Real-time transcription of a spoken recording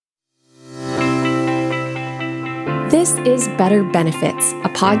This is Better Benefits, a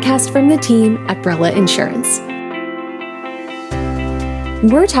podcast from the team at Brella Insurance.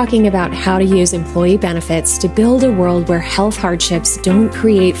 We're talking about how to use employee benefits to build a world where health hardships don't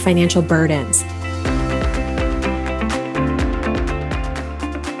create financial burdens.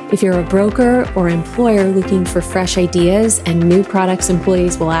 If you're a broker or employer looking for fresh ideas and new products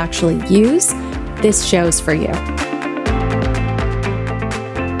employees will actually use, this show's for you.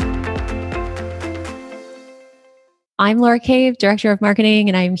 I'm Laura Cave, Director of Marketing,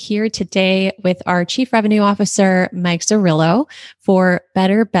 and I'm here today with our Chief Revenue Officer, Mike Zerillo, for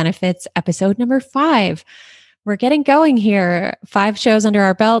Better Benefits, episode number 5. We're getting going here. 5 shows under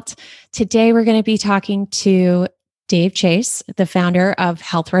our belt. Today, we're going to be talking to Dave Chase, the founder of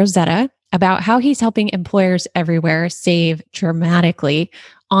Health Rosetta, about how he's helping employers everywhere save dramatically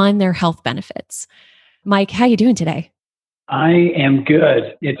on their health benefits. Mike, how are you doing today? I am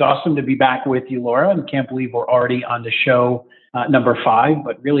good. It's awesome to be back with you, Laura, and can't believe we're already on the show number 5,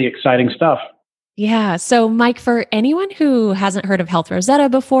 but really exciting stuff. Yeah. So, Mike, for anyone who hasn't heard of Health Rosetta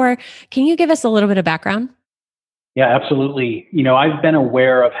before, can you give us a little bit of background? Yeah, absolutely. I've been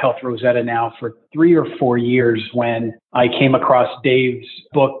aware of Health Rosetta now for 3 or 4 years when I came across Dave's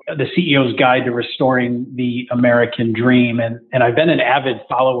book, The CEO's Guide to Restoring the American Dream, and I've been an avid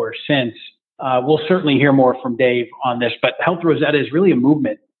follower since. We'll certainly hear more from Dave on this, but Health Rosetta is really a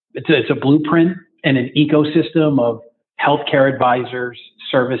movement. It's a blueprint and an ecosystem of healthcare advisors,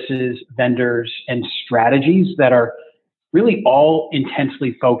 services, vendors, and strategies that are really all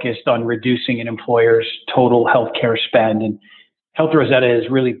intensely focused on reducing an employer's total healthcare spend. And Health Rosetta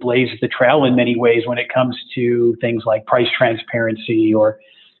has really blazed the trail in many ways when it comes to things like price transparency or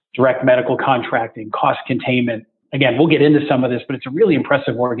direct medical contracting, cost containment. Again, we'll get into some of this, but it's a really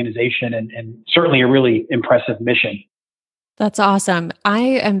impressive organization and certainly a really impressive mission. That's awesome. I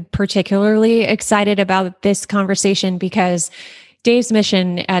am particularly excited about this conversation because Dave's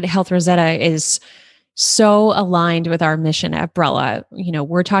mission at Health Rosetta is so aligned with our mission at Brella.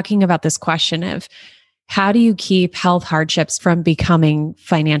 We're talking about this question of how do you keep health hardships from becoming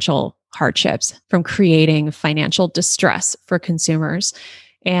financial hardships, from creating financial distress for consumers.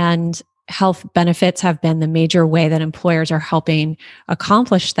 And health benefits have been the major way that employers are helping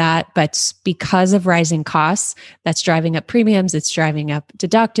accomplish that. But because of rising costs, that's driving up premiums, it's driving up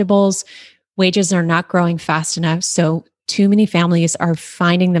deductibles. Wages are not growing fast enough. So too many families are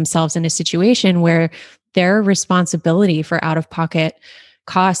finding themselves in a situation where their responsibility for out-of-pocket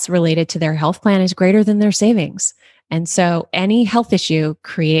costs related to their health plan is greater than their savings. And so any health issue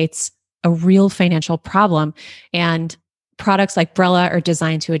creates a real financial problem. And products like Brella are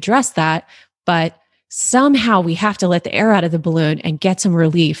designed to address that, but somehow we have to let the air out of the balloon and get some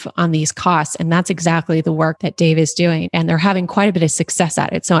relief on these costs. And that's exactly the work that Dave is doing. And they're having quite a bit of success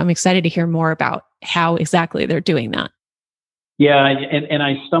at it. So I'm excited to hear more about how exactly they're doing that. Yeah, and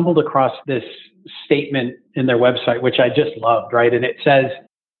I stumbled across this statement in their website, which I just loved, right? And it says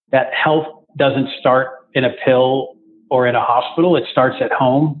that health doesn't start in a pill or in a hospital. It starts at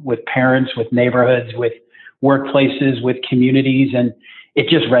home with parents, with neighborhoods, with workplaces, with communities. And it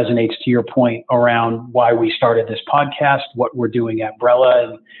just resonates to your point around why we started this podcast, what we're doing at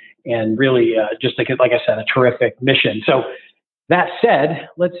Brella, and really just like I said, a terrific mission. So that said,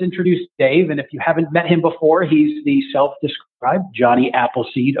 let's introduce Dave. And if you haven't met him before, he's the self-described Johnny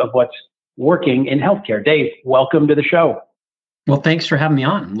Appleseed of what's working in healthcare. Dave, welcome to the show. Well, thanks for having me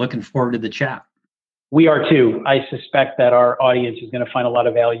on. I'm looking forward to the chat. We are too. I suspect that our audience is going to find a lot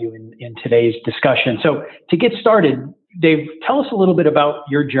of value in today's discussion. So to get started, Dave, tell us a little bit about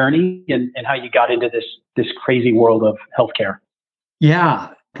your journey and how you got into this crazy world of healthcare. Yeah,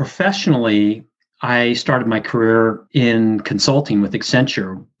 professionally, I started my career in consulting with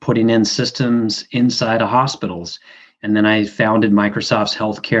Accenture, putting in systems inside of hospitals. And then I founded Microsoft's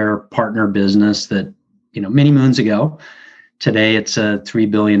healthcare partner business that, many moons ago. Today, it's a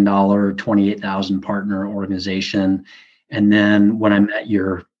 $3 billion, 28,000 partner organization. And then when I met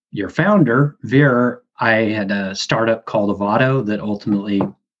your founder, Veer, I had a startup called Avado that ultimately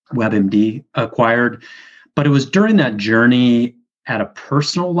WebMD acquired. But it was during that journey at a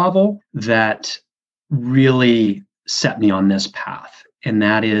personal level that really set me on this path. And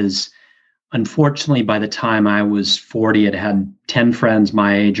that is, unfortunately, by the time I was 40, I had 10 friends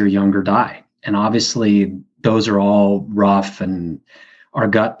my age or younger die. And obviously, those are all rough and are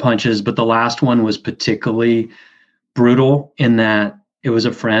gut punches. But the last one was particularly brutal in that it was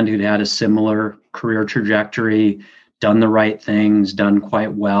a friend who'd had a similar career trajectory, done the right things, done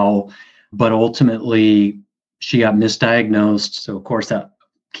quite well. But ultimately, she got misdiagnosed. So, of course, that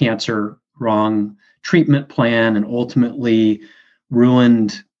cancer, wrong treatment plan, and ultimately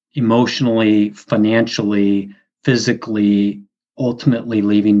ruined emotionally, financially, physically ultimately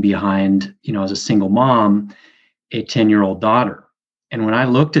leaving behind, as a single mom, a 10-year-old daughter. And when I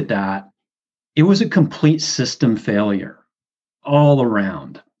looked at that, it was a complete system failure all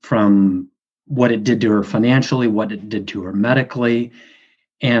around, from what it did to her financially, what it did to her medically.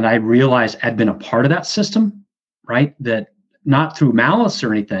 And I realized I'd been a part of that system, right? That not through malice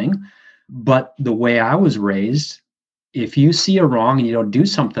or anything, but the way I was raised, if you see a wrong and you don't do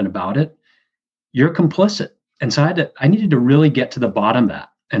something about it, you're complicit. And so I needed to really get to the bottom of that.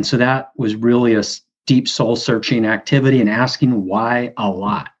 And so that was really a deep soul searching activity and asking why a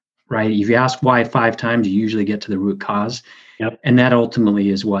lot, right? If you ask why 5 times, you usually get to the root cause. Yep. And that ultimately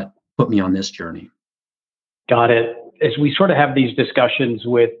is what put me on this journey. Got it. As we sort of have these discussions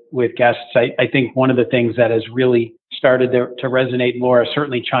with guests, I think one of the things that has really started to resonate, Laura,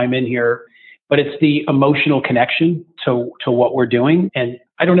 certainly chime in here, but it's the emotional connection to what we're doing. And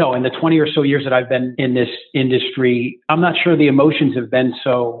I don't know, in the 20 or so years that I've been in this industry, I'm not sure the emotions have been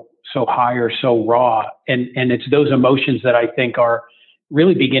so high or so raw. And it's those emotions that I think are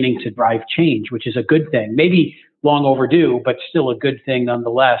really beginning to drive change, which is a good thing. Maybe long overdue, but still a good thing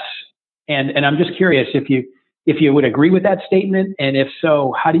nonetheless. And I'm just curious if you would agree with that statement, and if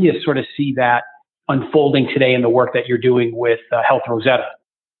so, how do you sort of see that unfolding today in the work that you're doing with Health Rosetta?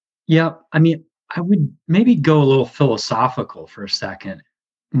 Yeah, I mean, I would maybe go a little philosophical for a second.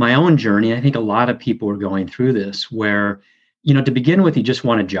 My own journey, I think a lot of people are going through this where, to begin with, you just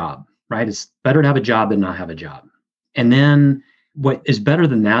want a job, right? It's better to have a job than not have a job. And then what is better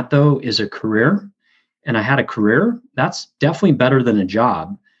than that, though, is a career. And I had a career. That's definitely better than a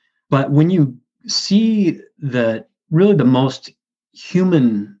job. But when you see the most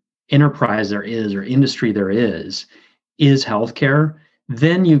human enterprise there is, or industry there is healthcare,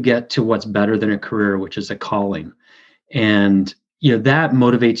 then you get to what's better than a career, which is a calling. And that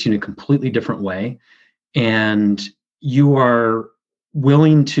motivates you in a completely different way. And you are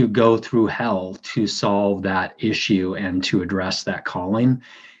willing to go through hell to solve that issue and to address that calling.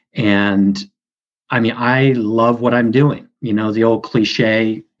 And I mean, I love what I'm doing. The old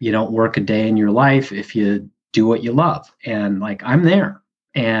cliche, you don't work a day in your life if you do what you love. And I'm there.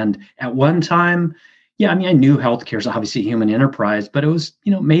 And at one time, I mean, I knew healthcare is obviously a human enterprise, but it was,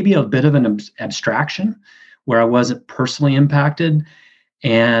 maybe a bit of an abstraction where I wasn't personally impacted.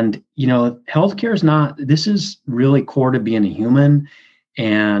 And, healthcare is not, this is really core to being a human.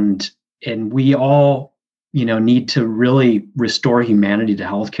 And we all, need to really restore humanity to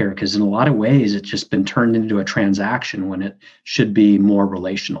healthcare, because in a lot of ways, it's just been turned into a transaction when it should be more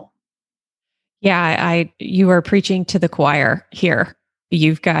relational. Yeah, you are preaching to the choir here.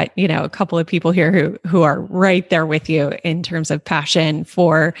 You've got, a couple of people here who are right there with you in terms of passion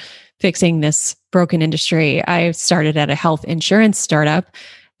for fixing this broken industry. I started at a health insurance startup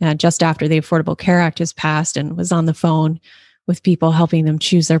just after the Affordable Care Act was passed, and was on the phone with people, helping them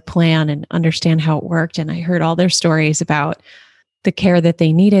choose their plan and understand how it worked. And I heard all their stories about the care that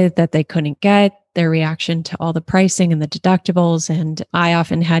they needed that they couldn't get, their reaction to all the pricing and the deductibles. And I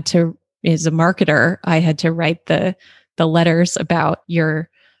often had to, as a marketer, I had to write the letters about your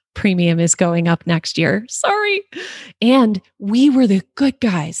premium is going up next year. Sorry. And we were the good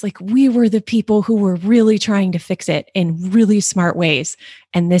guys. We were the people who were really trying to fix it in really smart ways.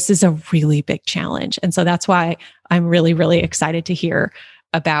 And this is a really big challenge. And so that's why I'm really, really excited to hear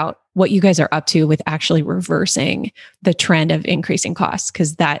about what you guys are up to with actually reversing the trend of increasing costs,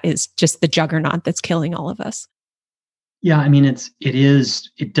 because that is just the juggernaut that's killing all of us. Yeah, I mean,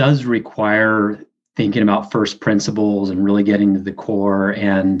 it does require thinking about first principles and really getting to the core.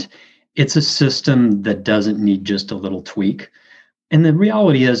 And it's a system that doesn't need just a little tweak. And the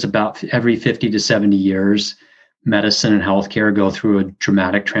reality is, about every 50 to 70 years, medicine and healthcare go through a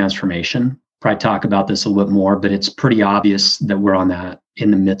dramatic transformation. Probably talk about this a little bit more, but it's pretty obvious that we're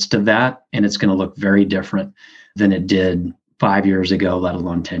in the midst of that. And it's going to look very different than it did 5 years ago, let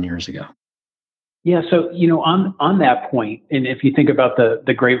alone 10 years ago. Yeah. So, on that point, and if you think about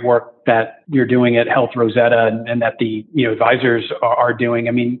the great work that you're doing at Health Rosetta and that the advisors are doing,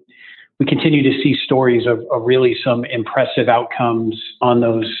 I mean, we continue to see stories of really some impressive outcomes on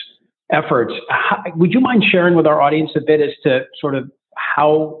those efforts. Would you mind sharing with our audience a bit as to sort of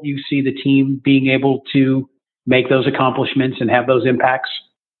how you see the team being able to make those accomplishments and have those impacts?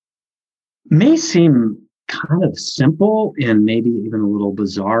 May seem kind of simple and maybe even a little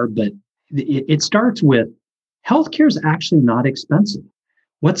bizarre, but it starts with healthcare is actually not expensive.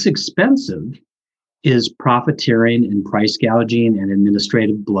 What's expensive is profiteering and price gouging and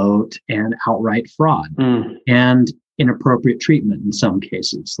administrative bloat and outright fraud and inappropriate treatment in some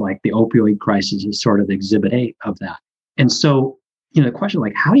cases, like the opioid crisis is sort of exhibit A of that. And so the question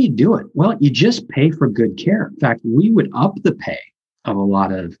like, how do you do it? Well, you just pay for good care. In fact, we would up the pay of a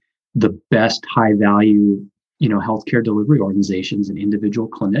lot of the best high value, healthcare delivery organizations and individual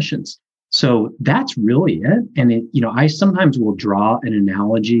clinicians. So that's really it. And I sometimes will draw an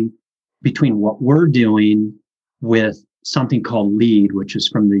analogy between what we're doing with something called LEED, which is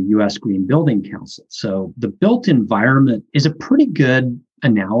from the US Green Building Council. So the built environment is a pretty good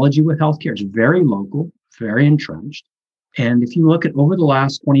analogy with healthcare. It's very local, very entrenched. And if you look at over the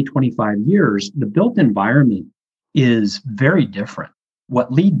last 20, 25 years, the built environment is very different.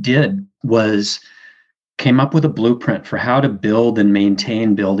 What LEED did was came up with a blueprint for how to build and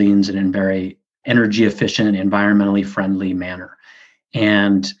maintain buildings in a very energy efficient, environmentally friendly manner.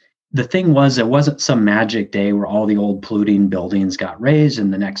 And the thing was, it wasn't some magic day where all the old polluting buildings got raised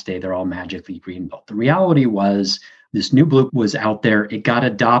and the next day they're all magically green built. The reality was this new blueprint was out there. It got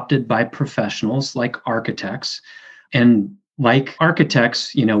adopted by professionals like architects. And like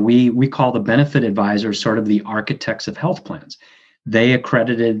architects, we call the benefit advisors sort of the architects of health plans. They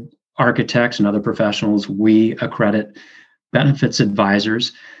accredited architects and other professionals. We accredit benefits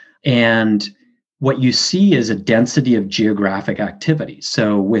advisors. And what you see is a density of geographic activity.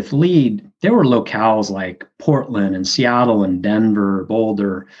 So with LEED, there were locales like Portland and Seattle and Denver,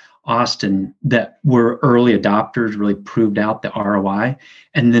 Boulder, Austin that were early adopters, really proved out the ROI,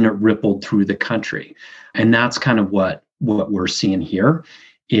 and then it rippled through the country. And that's kind of what we're seeing here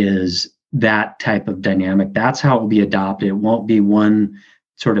is that type of dynamic. That's how it will be adopted. It won't be one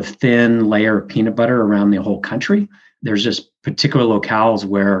sort of thin layer of peanut butter around the whole country. There's just particular locales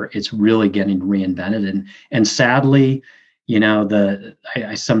where it's really getting reinvented. And sadly,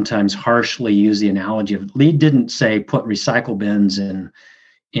 I sometimes harshly use the analogy of LEED didn't say put recycle bins in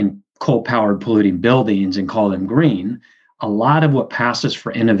coal-powered polluting buildings and call them green. A lot of what passes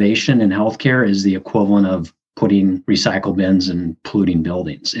for innovation in healthcare is the equivalent of putting recycle bins in polluting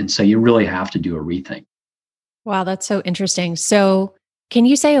buildings. And so you really have to do a rethink. Wow, that's so interesting. So can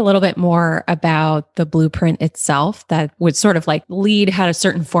you say a little bit more about the blueprint itself that would sort of like LEED had a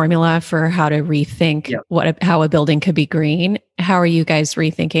certain formula for how to rethink how a building could be green? How are you guys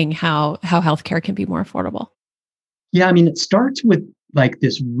rethinking how healthcare can be more affordable? Yeah, I mean, it starts with like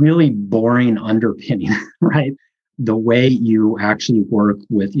this really boring underpinning, right? The way you actually work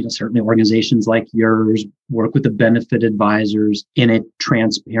with, certainly organizations like yours, work with the benefit advisors in a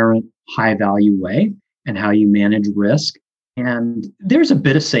transparent, high value way and how you manage risk. And there's a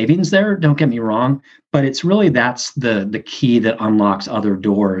bit of savings there, don't get me wrong, but it's really that's the key that unlocks other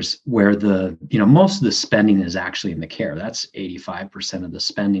doors where most of the spending is actually in the care. That's 85% of the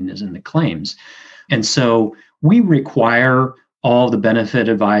spending is in the claims. And so we require all the benefit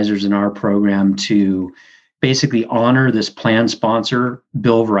advisors in our program to basically honor this plan sponsor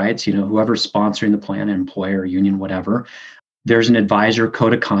bill of rights, whoever's sponsoring the plan, employer, union, whatever. There's an advisor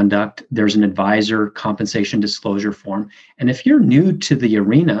code of conduct. There's an advisor compensation disclosure form. And if you're new to the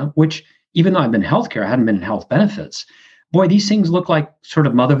arena, which even though I've been in healthcare, I hadn't been in health benefits, boy, these things look like sort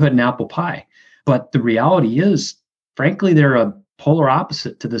of motherhood and apple pie. But the reality is, frankly, they're a polar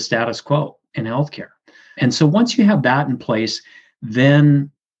opposite to the status quo in healthcare. And so once you have that in place,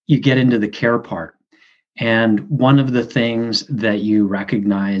 then you get into the care part. And one of the things that you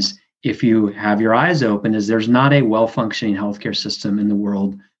recognize if you have your eyes open is there's not a well-functioning healthcare system in the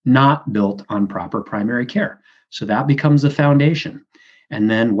world not built on proper primary care. So that becomes the foundation. And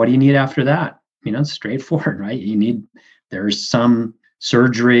then what do you need after that? It's straightforward, right? There's some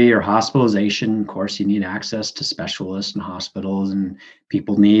surgery or hospitalization. Of course, you need access to specialists and hospitals, and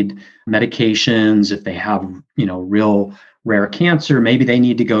people need medications. If they have, real rare cancer, maybe they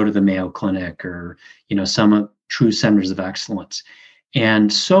need to go to the Mayo Clinic or, some true centers of excellence.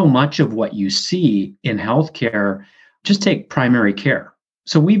 And so much of what you see in healthcare, just take primary care.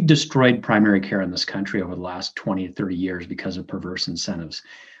 So we've destroyed primary care in this country over the last 20 to 30 years because of perverse incentives.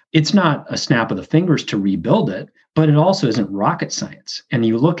 It's not a snap of the fingers to rebuild it, but it also isn't rocket science. And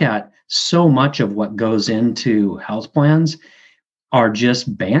you look at so much of what goes into health plans are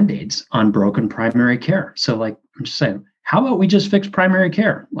just Band-Aids on broken primary care. So I'm just saying, how about we just fix primary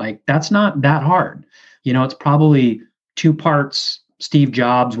care? That's not that hard. It's probably 2 parts Steve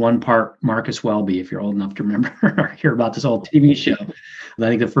Jobs, 1 part Marcus Welby, if you're old enough to remember or hear about this old TV show. I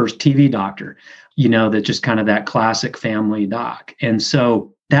think the first TV doctor, that just kind of that classic family doc. And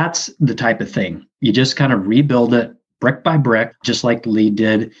so that's the type of thing. You just kind of rebuild it brick by brick, just like LEED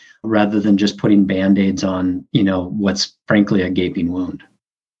did, rather than just putting Band-Aids on, what's frankly a gaping wound.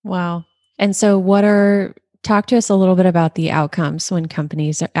 Wow. And so talk to us a little bit about the outcomes when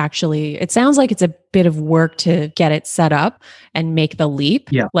companies are actually, it sounds like it's a bit of work to get it set up and make the leap.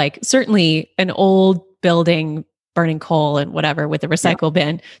 Yeah. Certainly an old building burning coal and whatever with the recycle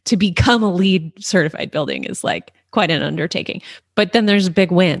bin, to become a LEED certified building is like quite an undertaking. But then there's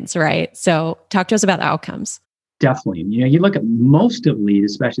big wins, right? So talk to us about outcomes. Definitely. You look at most of LEED,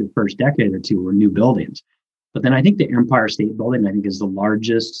 especially the first decade or two, were new buildings. But then I think the Empire State Building, I think, is the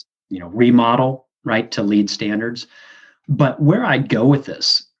largest, remodel, right, to LEED standards. But where I go with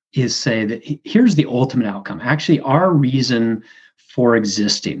this is say that here's the ultimate outcome. Actually, our reason for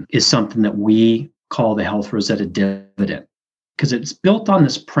existing is something that we call the Health Rosetta dividend, because it's built on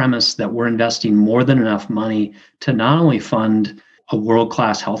this premise that we're investing more than enough money to not only fund a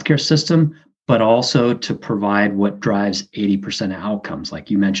world-class healthcare system, but also to provide what drives 80% of outcomes,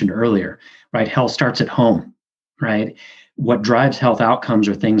 like you mentioned earlier, right? Health starts at home, right? What drives health outcomes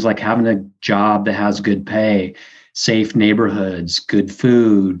are things like having a job that has good pay, safe neighborhoods, good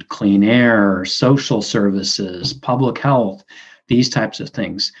food, clean air, social services, public health, these types of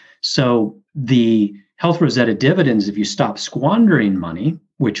things. So the Health Rosetta dividends, if you stop squandering money,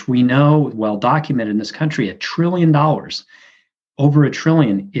 which we know well documented in this country, $1 trillion, over $1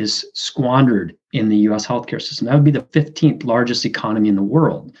 trillion is squandered in the US healthcare system. That would be the 15th largest economy in the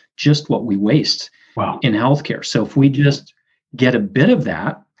world, just what we waste in healthcare. So if we just get a bit of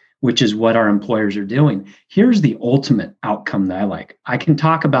that, which is what our employers are doing, here's the ultimate outcome that I like. I can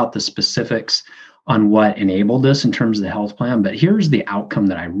talk about the specifics on what enabled this in terms of the health plan, but here's the outcome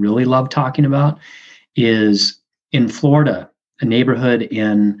that I really love talking about is in Florida, a neighborhood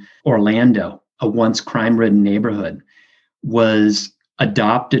in Orlando, a once crime-ridden neighborhood, was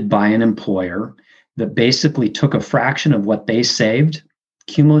adopted by an employer that basically took a fraction of what they saved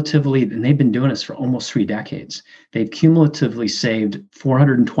cumulatively, and they've been doing this for almost 3 decades. They've cumulatively saved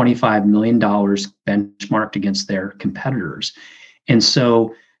 $425 million benchmarked against their competitors. And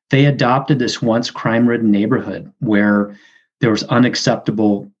so they adopted this once crime-ridden neighborhood where there was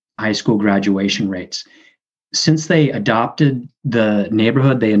unacceptable high school graduation rates. Since they adopted the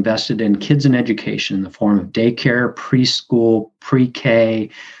neighborhood, they invested in kids and education in the form of daycare, preschool, pre-K,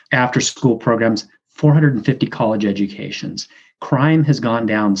 after-school programs, 450 college educations. Crime has gone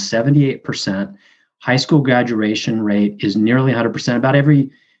down 78%. High school graduation rate is nearly 100%. About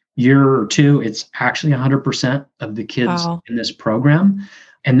every year or two, it's actually 100% of the kids in this program.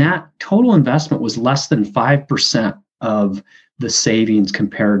 And that total investment was less than 5% of the savings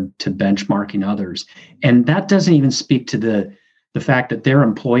compared to benchmarking others. And that doesn't even speak to the fact that their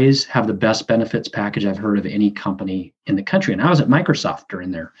employees have the best benefits package I've heard of any company in the country. And I was at Microsoft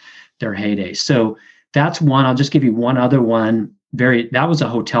during their heyday. So that's one. I'll just give you one other one. That was a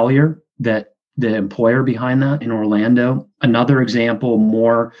hotelier, that the employer behind that in Orlando. Another example,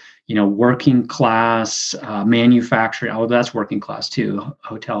 more, working class, manufacturing. Oh, that's working class too.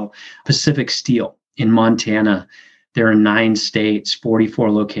 Hotel Pacific Steel in Montana. They're in 9 states, 44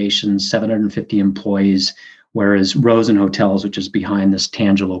 locations, 750 employees, whereas Rosen Hotels, which is behind this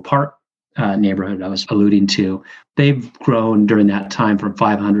Tangelo Park neighborhood I was alluding to, they've grown during that time from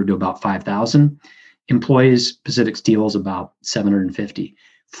 500 to about 5,000 employees. Pacific Steel is about 750.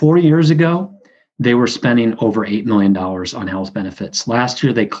 4 years ago, they were spending over $8 million on health benefits. Last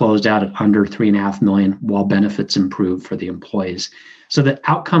year, they closed out at under $3.5 million while benefits improved for the employees. So the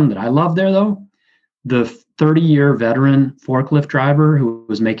outcome that I love there, though, the 30-year veteran forklift driver who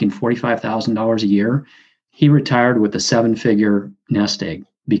was making $45,000 a year, he retired with a 7-figure nest egg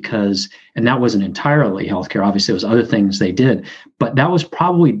and that wasn't entirely healthcare. Obviously, it was other things they did, but that was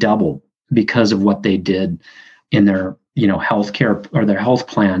probably double because of what they did in their, healthcare or their health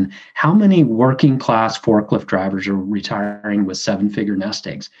plan. How many working class forklift drivers are retiring with 7-figure nest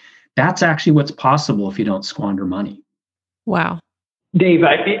eggs? That's actually what's possible if you don't squander money. Wow. Dave,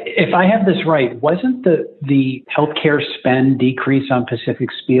 if I have this right, wasn't the healthcare spend decrease on Pacific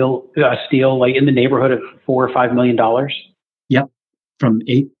Steel like in the neighborhood of $4 or $5 million? Yep, from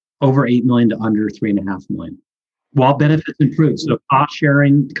over 8 million to under 3.5 million, while benefits improved. So cost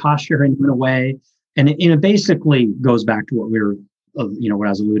sharing went away, and it basically goes back to what what I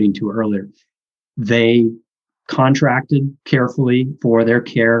was alluding to earlier. They contracted carefully for their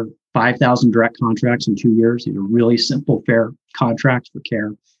care. 5,000 direct contracts in 2 years. These are really simple, fair contracts for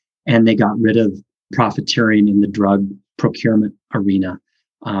care. And they got rid of profiteering in the drug procurement arena.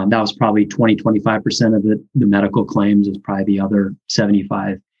 That was probably 25% of it. The medical claims is probably the other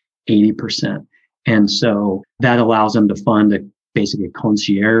 75, 80%. And so that allows them to fund basically a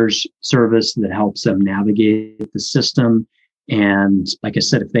concierge service that helps them navigate the system. And like I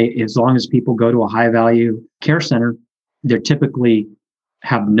said, as long as people go to a high value care center, they're typically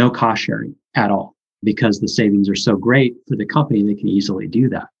have no cost sharing at all because the savings are so great for the company, they can easily do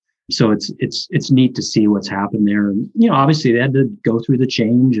that. So it's neat to see what's happened there. And, obviously they had to go through the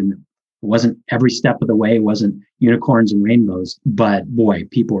change and It wasn't every step of the way, it wasn't unicorns and rainbows, but boy,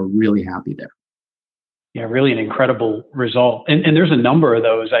 people are really happy there. Yeah, really an incredible result. And there's a number of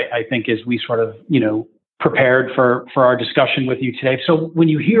those, I think, as we sort of, prepared for our discussion with you today. So when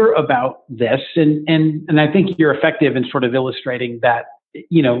you hear about this, and I think you're effective in sort of illustrating that,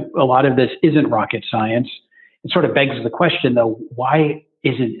 a lot of this isn't rocket science. It sort of begs the question, though, why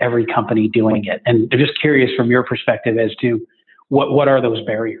isn't every company doing it? And I'm just curious from your perspective as to what are those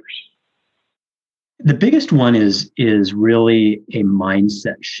barriers? The biggest one is really a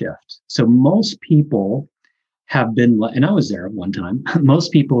mindset shift. So most people have been, and I was there at one time,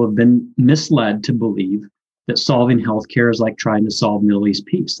 most people have been misled to believe that solving healthcare is like trying to solve Middle East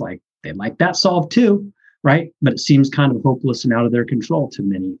peace. Like they'd like that solved too, right? But it seems kind of hopeless and out of their control to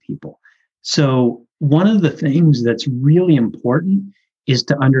many people. So one of the things that's really important is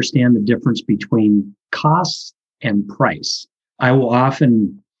to understand the difference between costs and price. I will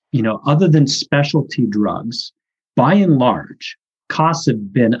often, other than specialty drugs, by and large, costs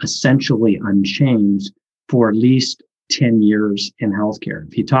have been essentially unchanged for at least 10 years in healthcare.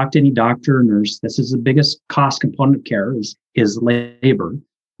 If you talk to any doctor or nurse, this is the biggest cost component of care is labor.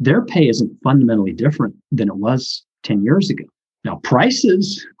 Their pay isn't fundamentally different than it was 10 years ago. Now,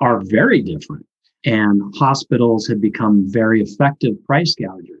 prices are very different, and hospitals have become very effective price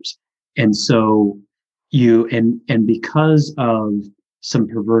gougers. And so and because of some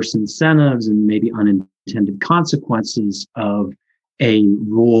perverse incentives and maybe unintended consequences of a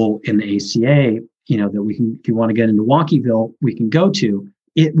rule in the ACA, that we can, if you want to get into Wonkyville, we can go to,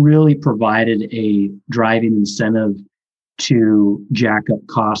 it really provided a driving incentive to jack up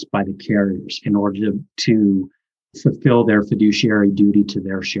costs by the carriers in order to fulfill their fiduciary duty to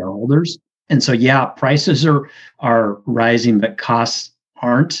their shareholders. And so, yeah, prices are rising, but costs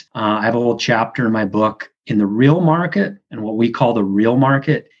aren't. I have a whole chapter in my book in the real market, and what we call the real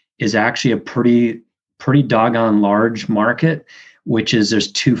market is actually a pretty doggone large market, which is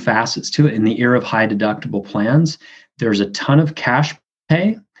there's two facets to it. In the era of high deductible plans, there's a ton of cash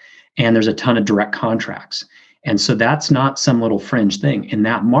pay and there's a ton of direct contracts. And so that's not some little fringe thing. In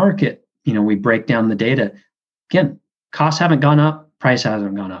that market, we break down the data. Again, costs haven't gone up, price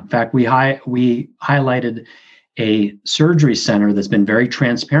hasn't gone up. In fact, we highlighted a surgery center that's been very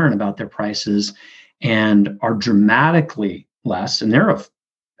transparent about their prices and are dramatically less. And they're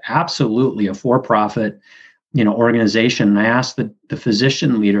absolutely a for-profit, organization. And I asked the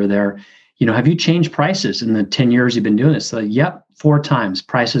physician leader there, have you changed prices in the 10 years you've been doing this? So, yep, 4 times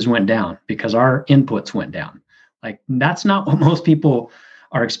prices went down because our inputs went down. Like, that's not what most people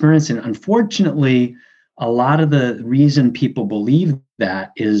are experiencing. Unfortunately, a lot of the reason people believe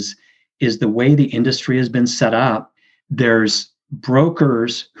that is the way the industry has been set up. There's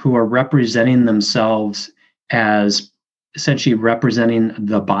brokers who are representing themselves as essentially representing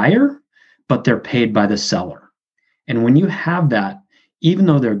the buyer, but they're paid by the seller. And when you have that, even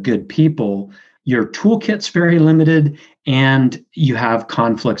though they're good people, your toolkit's very limited and you have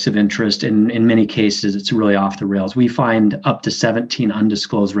conflicts of interest. In many cases, it's really off the rails. We find up to 17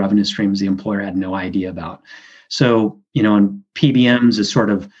 undisclosed revenue streams the employer had no idea about. So, and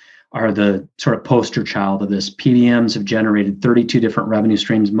PBMs are the sort of poster child of this. PBMs have generated 32 different revenue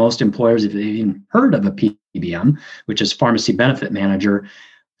streams. Most employers, if they've even heard of a PBM, which is pharmacy benefit manager,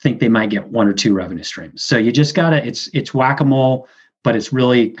 think they might get 1 or 2 revenue streams. So you just gotta, it's whack-a-mole, but it's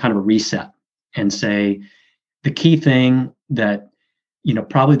really kind of a reset and say the key thing that,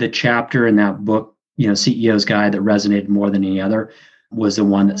 probably the chapter in that book, CEO's Guide that resonated more than any other was the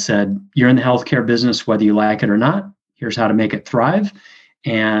one that said, you're in the healthcare business, whether you like it or not, here's how to make it thrive.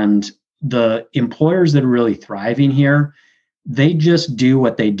 And the employers that are really thriving here, they just do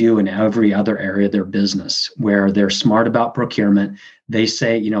what they do in every other area of their business, where they're smart about procurement. They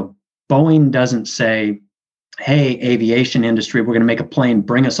say, Boeing doesn't say, hey, aviation industry, we're going to make a plane,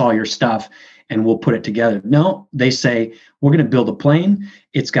 bring us all your stuff and we'll put it together. No, they say, we're going to build a plane.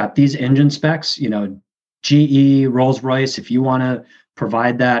 It's got these engine specs, GE, Rolls-Royce, if you want to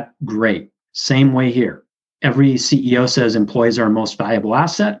provide that, great. Same way here. Every CEO says employees are our most valuable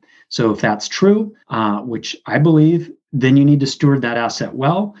asset. So if that's true, which I believe, then you need to steward that asset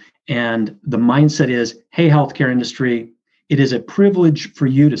well. And the mindset is, hey, healthcare industry, it is a privilege for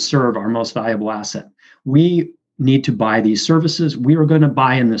you to serve our most valuable asset. We need to buy these services. We are going to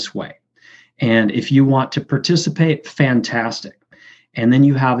buy in this way. And if you want to participate, fantastic. And then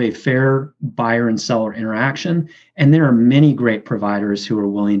you have a fair buyer and seller interaction. And there are many great providers who are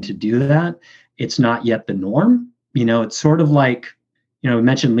willing to do that. It's not yet the norm. It's sort of like, we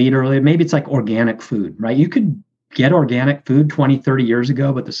mentioned lead earlier, maybe it's like organic food, right? You could get organic food 20, 30 years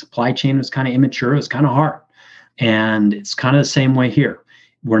ago, but the supply chain was kind of immature. It was kind of hard. And it's kind of the same way here.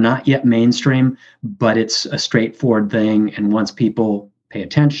 We're not yet mainstream, but it's a straightforward thing. And once people pay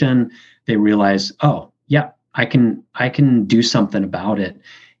attention, they realize, oh, yeah, I can do something about it.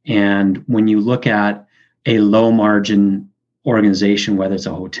 And when you look at a low margin organization, whether it's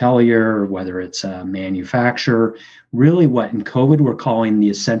a hotelier or whether it's a manufacturer, really what in COVID we're calling the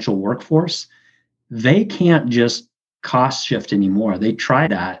essential workforce, they can't just cost shift anymore. They try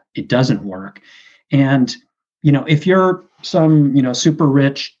that. It doesn't work. And, if you're some, super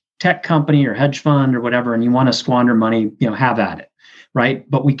rich tech company or hedge fund or whatever, and you want to squander money, have at it. Right.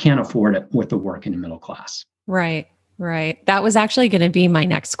 But we can't afford it with the working middle class. Right. Right. That was actually going to be my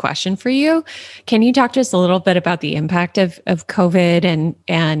next question for you. Can you talk to us a little bit about the impact of COVID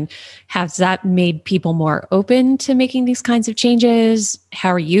and has that made people more open to making these kinds of changes? How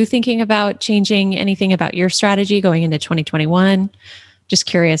are you thinking about changing anything about your strategy going into 2021? Just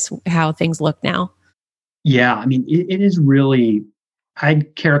curious how things look now. Yeah, I mean, it is really,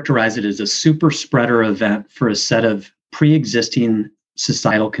 I'd characterize it as a super spreader event for a set of pre-existing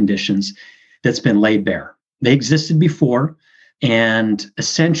societal conditions that's been laid bare. They existed before, and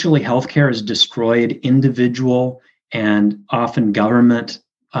essentially healthcare has destroyed individual and often government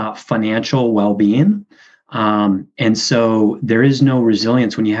financial well-being. And so there is no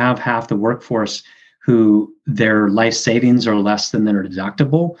resilience when you have half the workforce who their life savings are less than their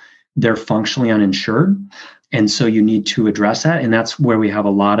deductible. They're functionally uninsured. And so you need to address that. And that's where we have a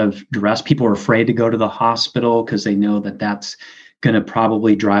lot of duress. People are afraid to go to the hospital because they know that that's going to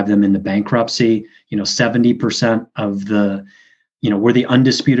probably drive them into bankruptcy. 70% of we're the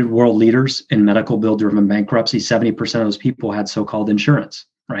undisputed world leaders in medical bill driven bankruptcy. 70% of those people had so-called insurance,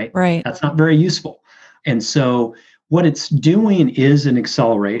 right? Right. That's not very useful. And so what it's doing is an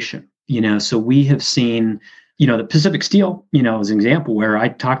acceleration, so we have seen, the Pacific Steel, as an example where I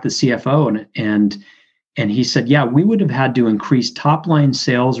talked to the CFO and he said, yeah, we would have had to increase top line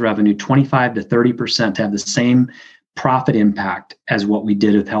sales revenue 25 to 30% to have the same profit impact as what we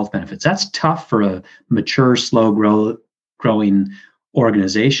did with health benefits. That's tough for a mature, growing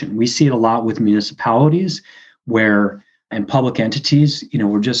organization. We see it a lot with municipalities and public entities.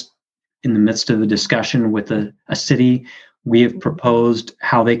 We're just in the midst of a discussion with a city. We have proposed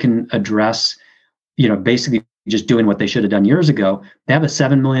how they can address, basically just doing what they should have done years ago. They have a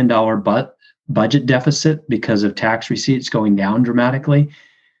 $7 million budget deficit because of tax receipts going down dramatically.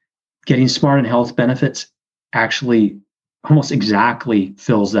 Getting smart in health benefits actually almost exactly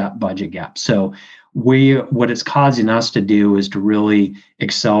fills that budget gap. So what it's causing us to do is to really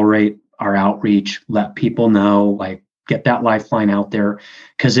accelerate our outreach, let people know, get that lifeline out there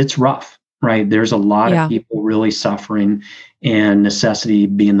because it's rough, right? There's a lot of people really suffering, and necessity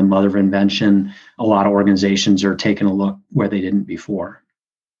being the mother of invention. A lot of organizations are taking a look where they didn't before.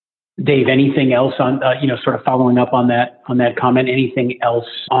 Dave, anything else on, sort of following up on that comment, anything else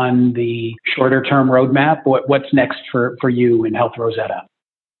on the shorter term roadmap? What's next for you in Health Rosetta?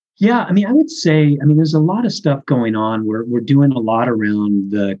 Yeah, I would say, there's a lot of stuff going on. We're doing a lot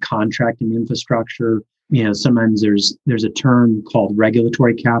around the contracting infrastructure. Sometimes there's a term called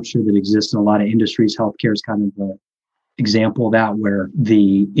regulatory capture that exists in a lot of industries. Healthcare is kind of an example of that, where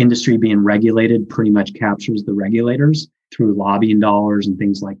the industry being regulated pretty much captures the regulators through lobbying dollars and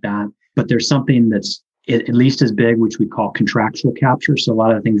things like that. But there's something that's at least as big, which we call contractual capture. So a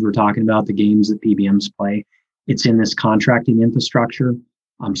lot of the things we're talking about, the games that PBMs play, it's in this contracting infrastructure.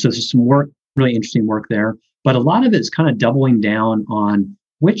 So there's some work, really interesting work there. But a lot of it's kind of doubling down on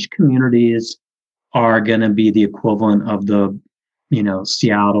which communities are going to be the equivalent of the,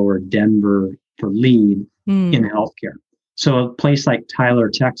 Seattle or Denver for lead in healthcare. So a place like Tyler,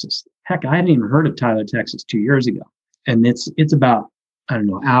 Texas. Heck, I hadn't even heard of Tyler, Texas 2 years ago. And it's about,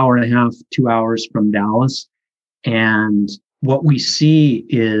 hour and a half, 2 hours from Dallas. And what we see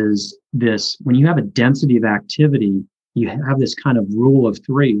is this, when you have a density of activity, you have this kind of rule of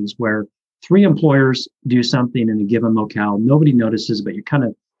threes where 3 employers do something in a given locale. Nobody notices, but you're kind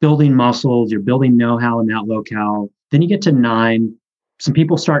of building muscles, you're building know-how in that locale. Then you get to 9, some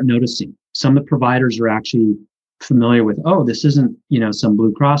people start noticing. Some of the providers are actually familiar with, this isn't, some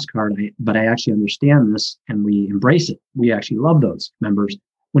Blue Cross card, but I actually understand this and we embrace it. We actually love those members.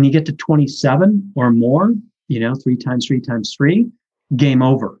 When you get to 27 or more, 3 times 3 times 3, game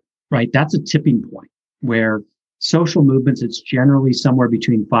over, right? That's a tipping point where social movements, it's generally somewhere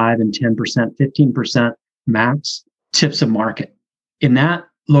between 5 and 10%, 15% max tips of market. In that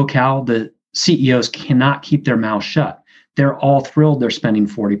locale, the CEOs cannot keep their mouth shut. They're all thrilled they're spending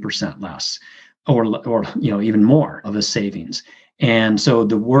 40% less. Or even more of a savings. And so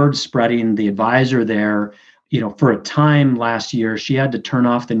the word spreading, the advisor there for a time last year, she had to turn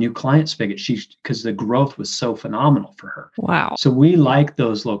off the new client spigot because the growth was so phenomenal for her. Wow. So we like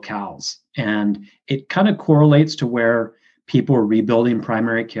those locales, and it kind of correlates to where people are rebuilding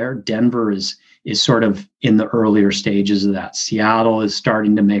primary care. Denver is sort of in the earlier stages of that. Seattle is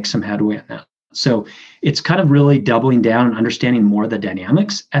starting to make some headway in that. So it's kind of really doubling down and understanding more of the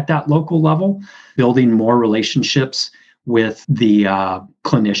dynamics at that local level, building more relationships with the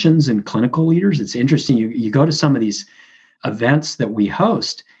clinicians and clinical leaders. It's interesting. You go to some of these events that we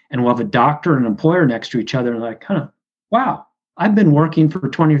host, and we'll have a doctor and an employer next to each other, and like, wow, I've been working for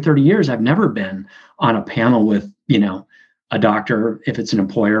 20 or 30 years. I've never been on a panel with, a doctor, if it's an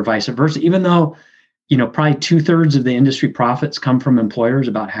employer, vice versa, even though, probably 2/3 of the industry profits come from employers,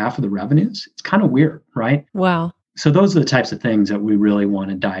 about half of the revenues. It's kind of weird, right? Wow. So those are the types of things that we really want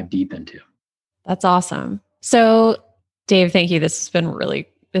to dive deep into. That's awesome. So Dave, thank you. This has been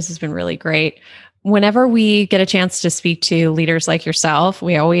really great. Whenever we get a chance to speak to leaders like yourself,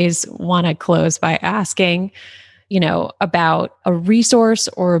 we always want to close by asking, about a resource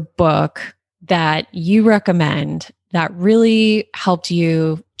or a book that you recommend that really helped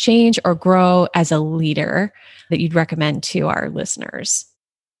you change or grow as a leader that you'd recommend to our listeners.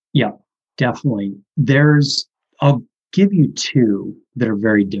 Yeah, definitely. I'll give you two that are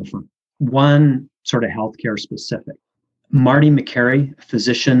very different. One sort of healthcare specific. Marty Makary,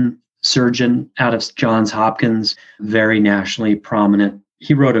 physician, surgeon out of Johns Hopkins, very nationally prominent.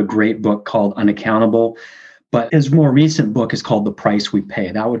 He wrote a great book called Unaccountable, but his more recent book is called The Price We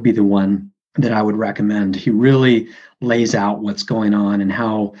Pay. That would be the one that I would recommend. He really lays out what's going on and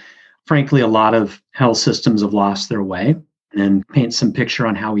how, frankly, a lot of health systems have lost their way, and paints some picture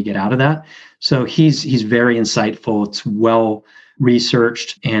on how we get out of that. So he's very insightful. It's well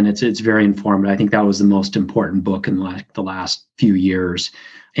researched, and it's very informative. I think that was the most important book in the last few years.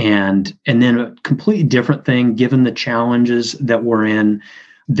 And then a completely different thing, given the challenges that we're in,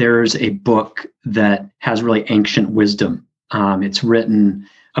 there's a book that has really ancient wisdom. It's written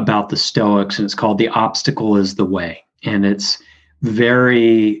about the Stoics, and it's called The Obstacle is the Way. And it's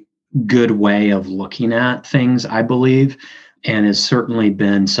very good way of looking at things, I believe, and has certainly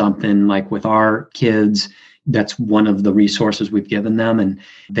been something like with our kids. That's one of the resources we've given them, and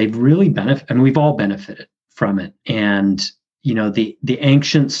they've really benefited, and we've all benefited from it. And, the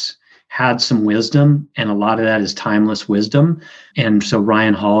ancients had some wisdom, and a lot of that is timeless wisdom. And so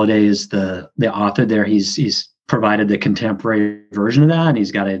Ryan Holiday is the author there. He's provided the contemporary version of that, and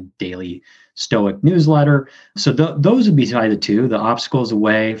he's got a daily Stoic newsletter. So those would be the two. The Obstacle is a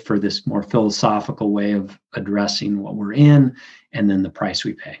Way for this more philosophical way of addressing what we're in, and then The Price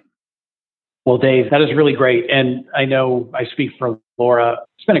We Pay. Well, Dave, that is really great. And I know I speak for Laura.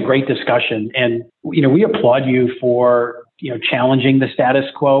 It's been a great discussion. And, we applaud you for, challenging the status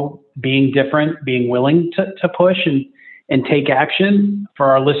quo, being different, being willing to push and take action. For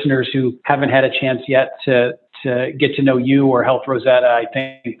our listeners who haven't had a chance yet to get to know you or Health Rosetta, I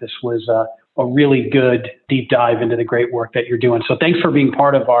think this was a really good deep dive into the great work that you're doing. So thanks for being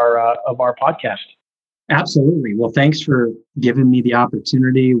part of our podcast. Absolutely. Well, thanks for giving me the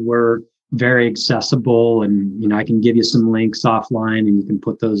opportunity. We're very accessible, and I can give you some links offline, and you can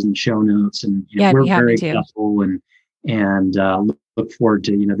put those in the show notes. And we're very accessible, and look forward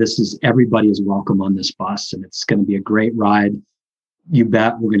to everybody is welcome on this bus, and it's going to be a great ride. You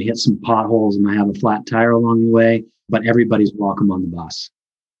bet. We're going to hit some potholes and I have a flat tire along the way, but everybody's welcome on the bus.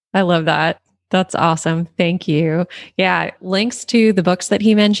 I love that. That's awesome. Thank you. Yeah. Links to the books that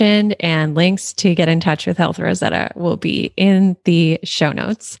he mentioned and links to get in touch with Health Rosetta will be in the show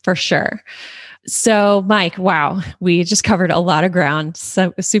notes for sure. So Mike, wow, we just covered a lot of ground.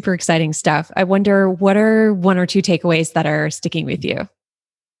 So super exciting stuff. I wonder, what are one or two takeaways that are sticking with you?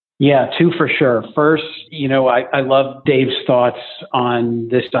 Yeah, two for sure. First, I love Dave's thoughts on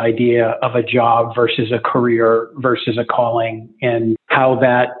this idea of a job versus a career versus a calling, and how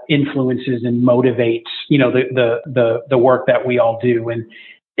that influences and motivates, the work that we all do. And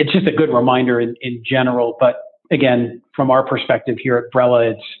it's just a good reminder in general. But again, from our perspective here at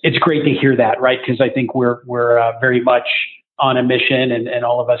Brella, it's great to hear that, right? Because I think we're very much on a mission, and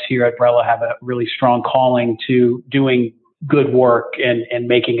all of us here at Brella have a really strong calling to doing good work and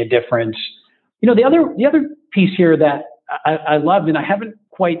making a difference. The other piece here that I loved, and I haven't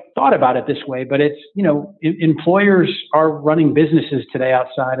quite thought about it this way, but it's, employers are running businesses today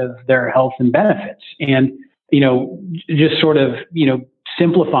outside of their health and benefits, and, just sort of,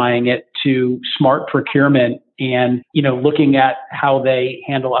 simplifying it to smart procurement and, looking at how they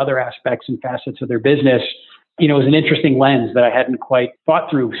handle other aspects and facets of their business, is an interesting lens that I hadn't quite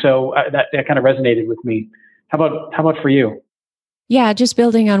thought through. So that kind of resonated with me. How about for you? Yeah, just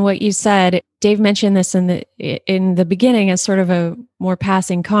building on what you said, Dave mentioned this in the beginning as sort of a more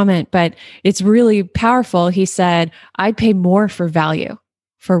passing comment, but it's really powerful. He said, "I'd pay more for value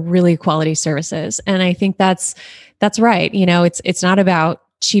for really quality services," and I think that's right. It's not about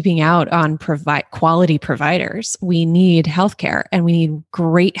cheaping out on quality providers. We need healthcare, and we need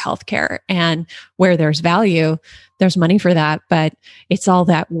great healthcare. And where there's value, there's money for that. But it's all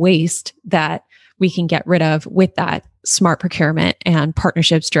that waste that we can get rid of with that smart procurement and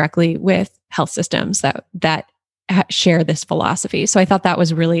partnerships directly with health systems that share this philosophy. So I thought that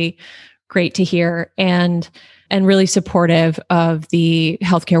was really great to hear, and really supportive of the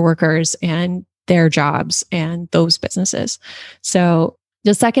healthcare workers and their jobs and those businesses. So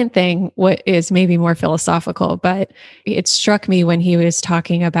the second thing, what is maybe more philosophical, but it struck me when he was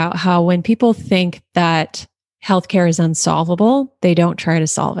talking about how when people think that healthcare is unsolvable, they don't try to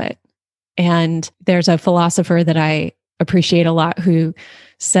solve it. And there's a philosopher that I appreciate a lot who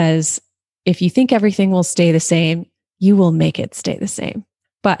says, if you think everything will stay the same, you will make it stay the same.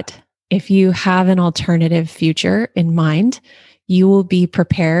 But if you have an alternative future in mind, you will be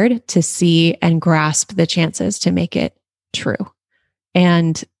prepared to see and grasp the chances to make it true.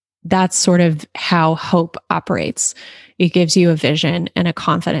 And that's sort of how hope operates. It gives you a vision and a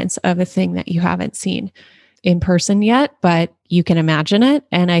confidence of a thing that you haven't seen in person yet, but you can imagine it.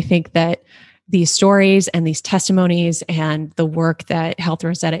 And I think that these stories and these testimonies and the work that Health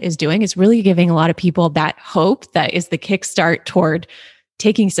Rosetta is doing is really giving a lot of people that hope that is the kickstart toward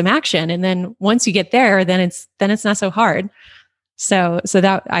taking some action. And then once you get there, then it's not so hard. So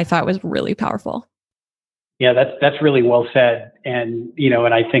that I thought was really powerful. Yeah, that's really well said. And,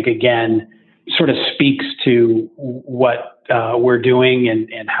 and I think, again, sort of speaks to what we're doing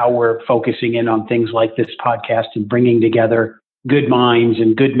and how we're focusing in on things like this podcast and bringing together good minds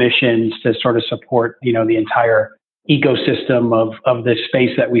and good missions to sort of support, the entire ecosystem of this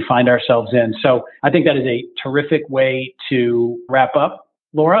space that we find ourselves in. So I think that is a terrific way to wrap up,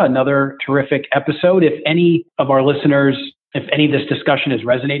 Laura. Another terrific episode. If any of our listeners, if any of this discussion has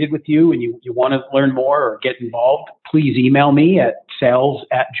resonated with you and you want to learn more or get involved, please email me at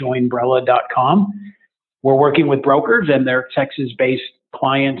sales@joinbrella.com. We're working with brokers and their Texas-based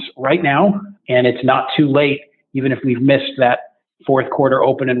clients right now, and it's not too late. Even if we've missed that fourth quarter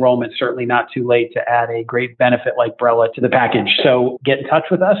open enrollment, certainly not too late to add a great benefit like Brella to the package. So get in touch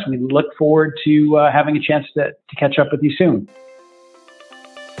with us. We look forward to having a chance to catch up with you soon.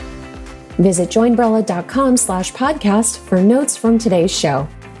 Visit joinbrella.com/podcast for notes from today's show.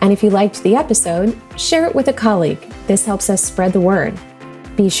 And if you liked the episode, share it with a colleague. This helps us spread the word.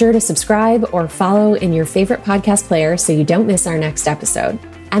 Be sure to subscribe or follow in your favorite podcast player so you don't miss our next episode.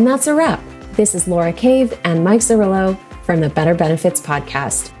 And that's a wrap. This is Laura Cave and Mike Cirillo from the Better Benefits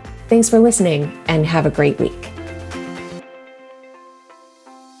Podcast. Thanks for listening and have a great week.